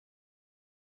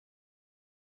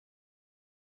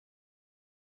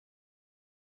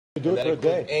should do it for a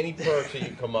day. Any perks that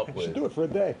you come up with. You should do it for a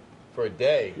day. For a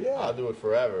day? Yeah. I'll do it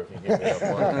forever if you give me enough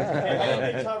money.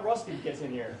 Anytime Rusty gets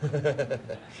in here.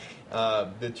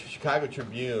 The Chicago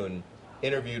Tribune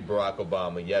interviewed Barack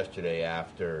Obama yesterday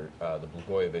after the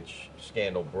Blagojevich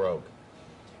scandal broke.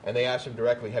 And they asked him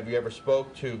directly, have you ever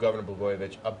spoke to Governor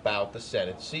Blagojevich about the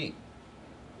Senate seat?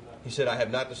 He said, I have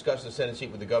not discussed the Senate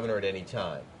seat with the governor at any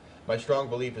time. My strong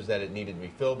belief is that it needed to be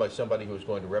filled by somebody who was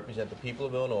going to represent the people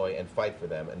of Illinois and fight for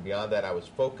them. And beyond that, I was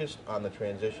focused on the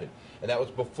transition. And that was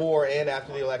before and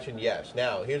after the election, yes.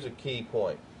 Now, here's a key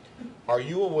point. Are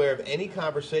you aware of any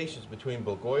conversations between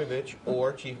Blagojevich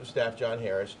or Chief of Staff John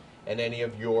Harris and any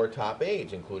of your top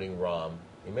aides, including Rahm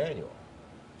Emanuel?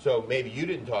 So maybe you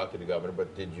didn't talk to the governor,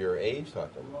 but did your aides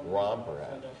talk to him? Rahm,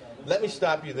 perhaps. Let me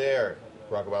stop you there,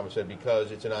 Barack Obama said,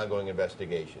 because it's an ongoing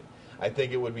investigation. I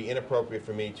think it would be inappropriate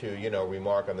for me to,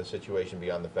 remark on the situation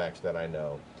beyond the facts that I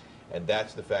know. And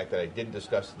that's the fact that I didn't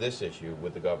discuss this issue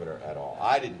with the governor at all.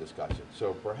 I didn't discuss it.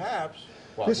 So perhaps,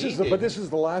 but this is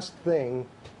the last thing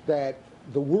that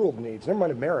the world needs. Never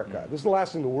mind America. This is the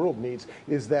last thing the world needs,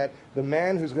 is that the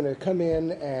man who's going to come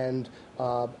in and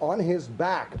on his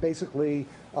back basically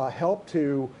help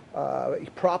to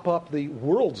prop up the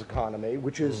world's economy,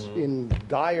 which is in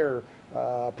dire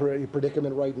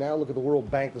predicament right now. Look at the World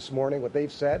Bank this morning, what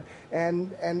they've said.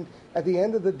 And at the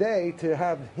end of the day, to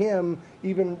have him,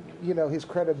 even, his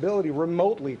credibility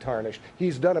remotely tarnished.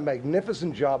 He's done a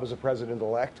magnificent job as a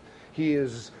president-elect. He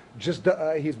is just,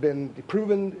 he's been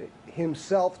proven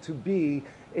himself to be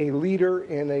a leader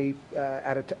in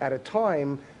at a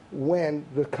time when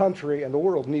the country and the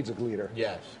world needs a leader.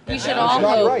 Yes. We should all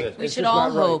hope. Right. We should all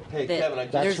hope Hey, that Kevin,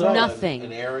 there's nothing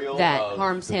that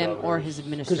harms him or his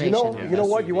administration. Because you know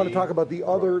what? You want to talk about the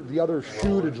other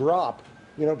shoe to drop.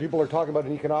 People are talking about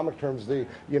in economic terms the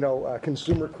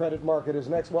consumer credit market is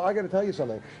next. Well, I got to tell you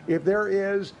something. If there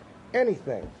is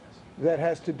anything that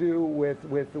has to do with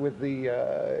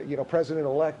the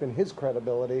president-elect and his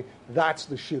credibility, that's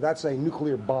the shoe. That's a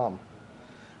nuclear bomb.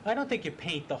 I don't think you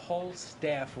paint the whole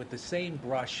staff with the same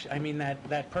brush. I mean,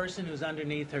 that person who's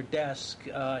underneath her desk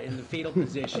in the fetal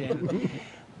position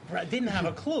didn't have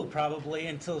a clue probably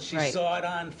until she saw it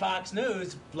on Fox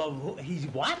News. He's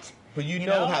what? But you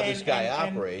know how this guy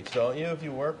operates, don't you? If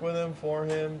you work with him, for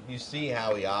him, you see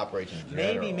how he operates in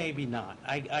general. Maybe not.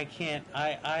 I can't.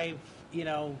 I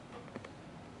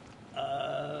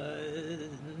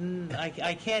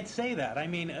can't say that. I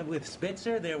mean, with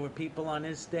Spitzer, there were people on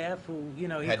his staff who, he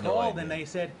called and they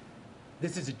said,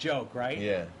 "This is a joke, right?"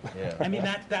 Yeah. I mean,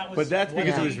 that was. But that's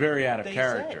because it was very out of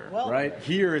character, well, right?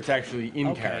 Here, it's actually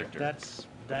in character.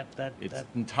 It's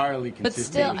entirely consistent. But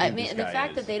still, I mean, the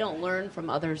fact that they don't learn from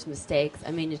others' mistakes,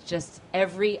 I mean, it's just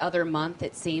every other month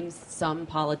it seems some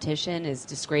politician is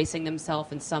disgracing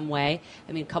themselves in some way.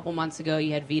 I mean, a couple months ago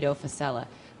you had Vito Fossella.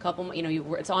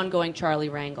 It's ongoing Charlie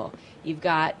Rangel. You've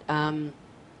got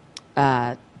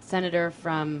Senator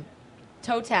from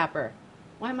Toe Tapper.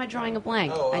 Why am I drawing a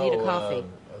blank? I need a coffee.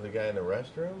 The guy in the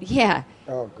restroom? Yeah.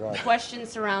 Oh, God. Questions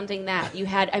surrounding that. You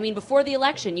had, before the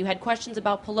election, you had questions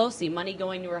about Pelosi, money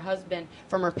going to her husband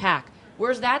from her PAC.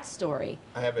 Where's that story?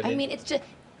 It's just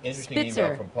interesting Spitzer.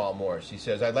 email from Paul Morris. He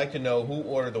says, I'd like to know who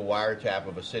ordered the wiretap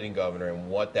of a sitting governor and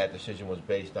what that decision was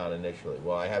based on initially.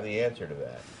 Well, I have the answer to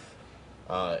that.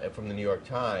 From the New York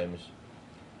Times,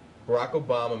 Barack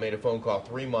Obama made a phone call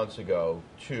 3 months ago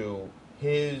to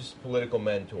his political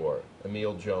mentor,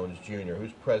 Emil Jones Jr.,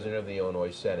 who's president of the Illinois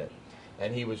Senate.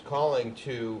 And he was calling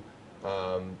to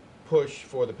push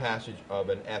for the passage of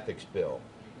an ethics bill.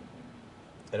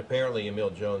 And apparently Emil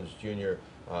Jones Jr.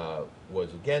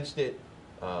 Was against it,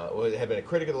 had been a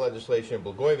critic of the legislation.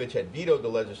 Blagojevich had vetoed the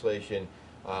legislation,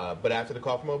 but after the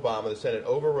call from Obama, the Senate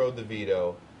overrode the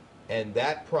veto. And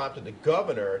that prompted the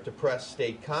governor to press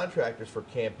state contractors for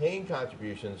campaign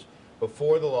contributions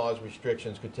before the law's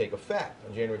restrictions could take effect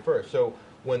on January 1st. So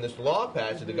when this law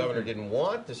passed that the governor didn't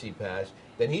want to see passed,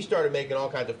 then he started making all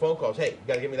kinds of phone calls. Hey, you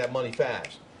got to give me that money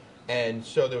fast. And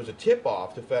so there was a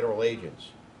tip-off to federal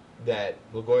agents that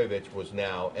Blagojevich was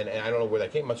now, and I don't know where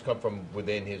that came, must come from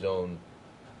within his own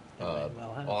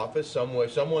office somewhere,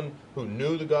 someone who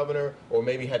knew the governor or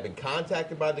maybe had been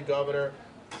contacted by the governor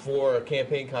for a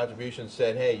campaign contribution,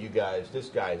 said, hey, you guys, this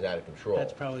guy is out of control.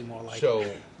 That's probably more likely. So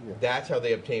that's how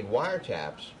they obtained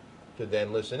wiretaps to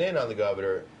then listen in on the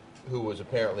governor, who was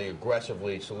apparently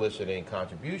aggressively soliciting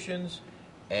contributions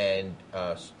and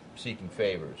seeking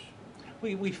favors.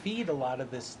 We feed a lot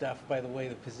of this stuff by the way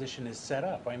the position is set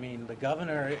up. I mean, the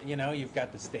governor, you've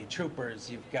got the state troopers,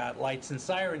 you've got lights and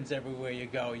sirens everywhere you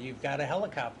go, you've got a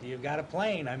helicopter, you've got a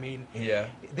plane. I mean,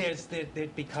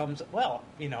 it becomes,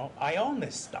 I own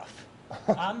this stuff.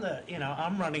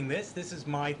 I'm running this. This is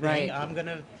my thing. Right. I'm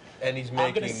gonna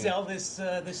sell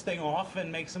this thing off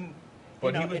and make some.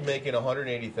 But he was making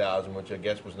 $180,000, which I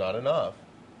guess was not enough.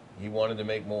 He wanted to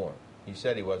make more. He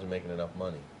said he wasn't making enough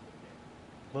money.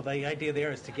 Well, the idea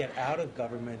there is to get out of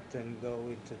government and go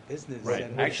into business. Right.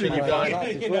 And Actually,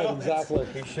 exactly.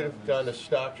 He should have done a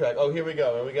stock track. Oh, here we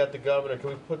go. And we got the governor. Can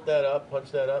we put that up?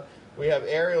 Punch that up? We have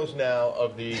aerials now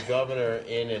of the governor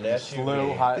in an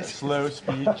SUV. Slow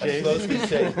speed chase. Slow speed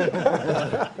chase.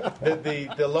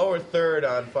 The lower third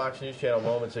on Fox News Channel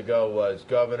moments ago was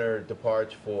governor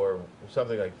departs for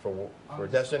something like for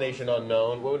destination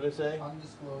unknown. What would it say?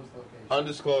 Undisclosed location.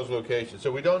 Undisclosed location. So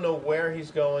we don't know where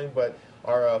he's going, but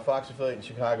our Fox affiliate in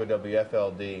Chicago,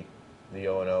 WFLD, the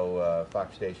O&O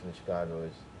Fox station in Chicago,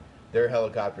 their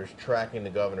helicopters tracking the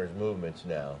governor's movements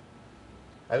now.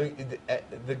 I mean,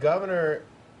 the governor,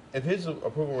 if his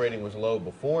approval rating was low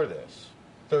before this,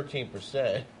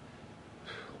 13%,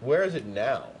 where is it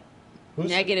now?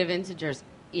 Negative integers.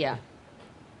 Yeah.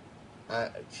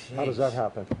 How does that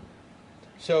happen?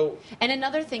 So, and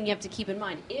another thing you have to keep in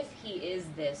mind, if he is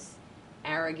this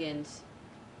arrogant,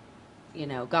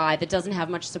 guy that doesn't have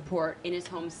much support in his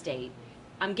home state,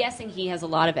 I'm guessing he has a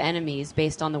lot of enemies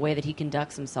based on the way that he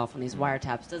conducts himself on these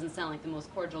wiretaps. Doesn't sound like the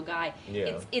most cordial guy.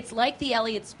 Yeah. It's like the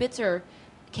Elliot Spitzer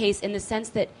case in the sense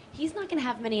that he's not going to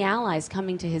have many allies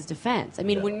coming to his defense. I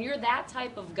mean, when you're that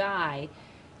type of guy,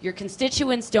 your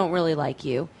constituents don't really like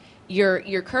you.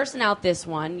 You're cursing out this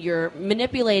one. You're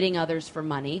manipulating others for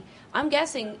money. I'm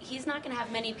guessing he's not going to have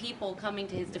many people coming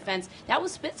to his defense. That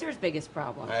was Spitzer's biggest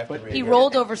problem. He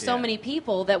rolled over so many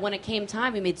people that when it came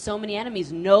time, he made so many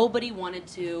enemies. Nobody wanted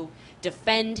to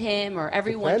defend him, or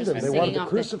everyone just was they singing wanted to off.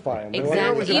 Crucify him.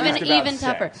 Exactly. Even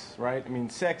tougher. Sex, right? I mean,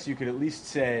 sex. You could at least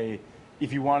say,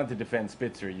 if you wanted to defend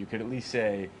Spitzer, you could at least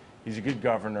say, he's a good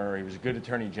governor. He was a good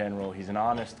attorney general. He's an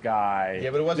honest guy.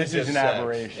 Yeah, but it wasn't this just is an sex.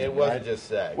 aberration. It wasn't right? just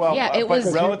sex. Well, Yeah, it but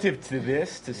was- relative to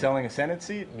this, to selling a Senate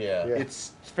seat, Yeah.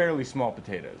 it's fairly small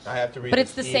potatoes. I have to read But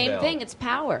this it's the email. same thing. It's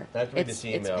power. I have to read It's this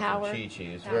email power. from Chi-Chi.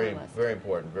 It's very, Powerless. very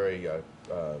important, very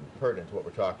pertinent to what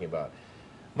we're talking about.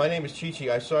 My name is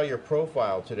Chi-Chi. I saw your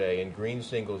profile today in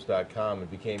greensingles.com and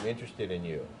became interested in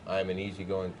you. I am an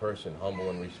easygoing person, humble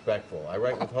and respectful. I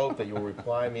write with hope that you will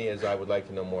reply me as I would like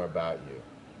to know more about you.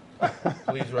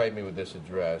 Please write me with this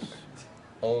address,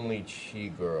 Only Chi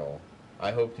Girl.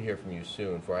 I hope to hear from you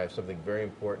soon, for I have something very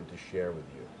important to share with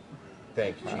you.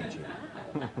 Thanks, Chi-Chi.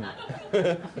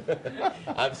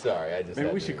 I'm sorry, I just Maybe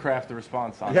had we to should read. craft the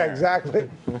response on Yeah, there. exactly.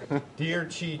 Dear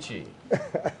Chi-Chi,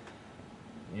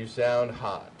 you sound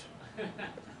hot.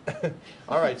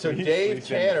 All right, so Please Dave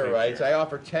send a Tanner picture. writes, I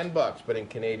offer $10, but in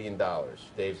Canadian dollars.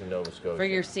 Dave's in Nova Scotia. For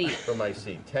your seat. For my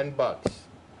seat. $10.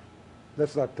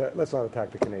 Let's not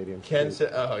attack the Canadians. Ken please.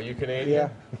 said, oh, you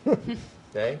Canadian? Yeah.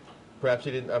 Okay. Perhaps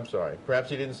he didn't, I'm sorry. Perhaps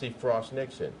he didn't see Frost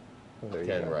Nixon, There you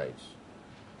Ken go. writes.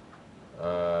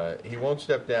 He won't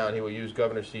step down. He will use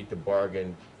governor's seat to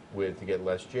bargain with to get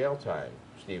less jail time,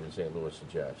 Steve in St. Louis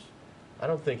suggests. I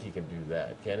don't think he can do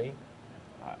that, can he?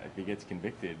 If he gets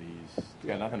convicted, he's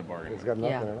got nothing to bargain He's with. got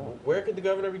nothing Yeah. at all. Where could the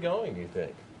governor be going, do you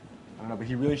think? I don't know, but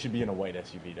he really should be in a white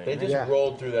SUV, don't They you just think? Yeah.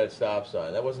 rolled through that stop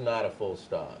sign. That was not a full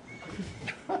stop.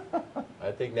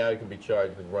 I think now he can be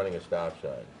charged with running a stop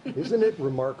sign. Isn't it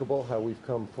remarkable how we've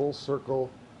come full circle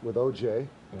with OJ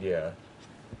Yeah.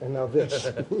 and now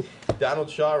this? Donald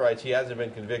Shaw writes, he hasn't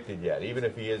been convicted yet. Even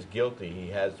if he is guilty, he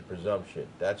has the presumption.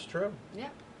 That's true. Yeah.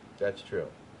 That's true.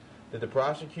 Did the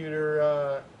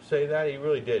prosecutor say that? He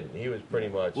really didn't. He was pretty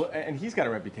much... Well, and he's got a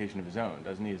reputation of his own,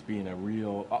 doesn't he, as being a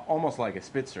real, almost like a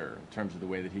Spitzer in terms of the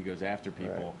way that he goes after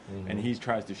people. Right. And he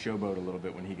tries to showboat a little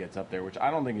bit when he gets up there, which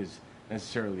I don't think is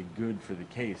necessarily good for the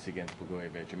case against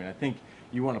Blagojevich. I mean, I think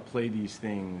you want to play these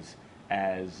things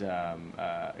as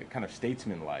kind of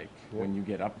statesman-like when you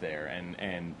get up there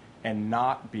and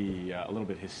not be a little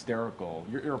bit hysterical.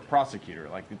 You're a prosecutor.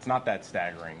 Like, it's not that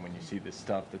staggering when you see this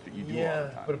stuff that you do all the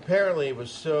time. But apparently it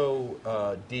was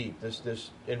so deep,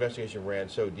 this investigation ran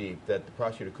so deep that the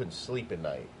prosecutor couldn't sleep at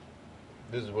night.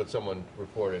 This is what someone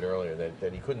reported earlier,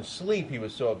 that he couldn't sleep. He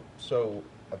was so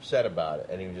upset about it,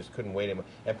 and he just couldn't wait anymore.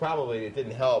 And probably it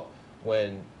didn't help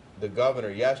when the governor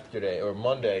yesterday, or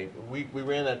Monday, we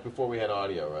ran that before we had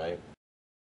audio, right?